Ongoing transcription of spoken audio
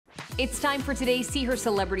It's time for today's See Her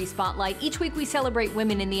Celebrity Spotlight. Each week we celebrate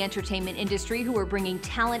women in the entertainment industry who are bringing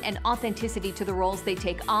talent and authenticity to the roles they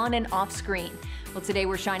take on and off screen. Well, today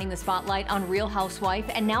we're shining the spotlight on Real Housewife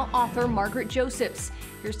and now author Margaret Josephs.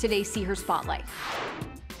 Here's today's See Her Spotlight.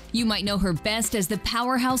 You might know her best as the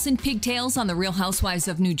powerhouse in pigtails on The Real Housewives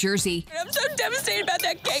of New Jersey. I'm so devastated about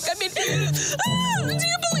that cake. I mean, do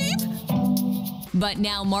you believe? But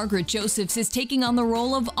now Margaret Josephs is taking on the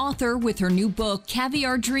role of author with her new book,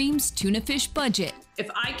 Caviar Dreams, Tuna Fish Budget. If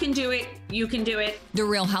I can do it, you can do it. The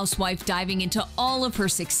Real Housewife diving into all of her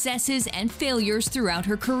successes and failures throughout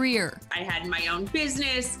her career. I had my own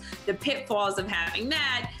business, the pitfalls of having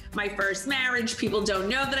that, my first marriage. People don't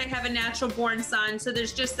know that I have a natural born son, so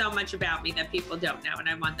there's just so much about me that people don't know, and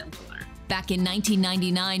I want them to learn. Back in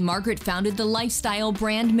 1999, Margaret founded the lifestyle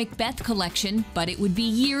brand Macbeth Collection, but it would be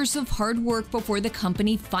years of hard work before the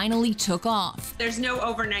company finally took off. There's no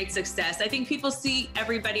overnight success. I think people see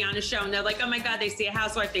everybody on a show and they're like, oh my God, they see a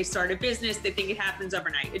housewife, they start a business, they think it happens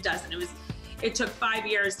overnight. It doesn't. It took 5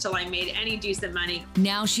 years till I made any decent money.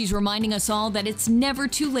 Now she's reminding us all that it's never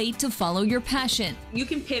too late to follow your passion. You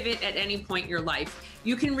can pivot at any point in your life.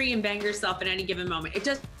 You can reinvent yourself at any given moment. It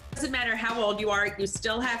doesn't matter how old you are, you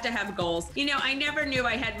still have to have goals. You know, I never knew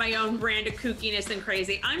I had my own brand of kookiness and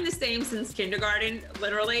crazy. I'm the same since kindergarten,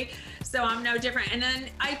 literally, so I'm no different. And then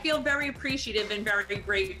I feel very appreciative and very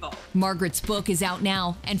grateful. Margaret's book is out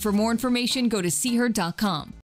now, and for more information, go to seeher.com.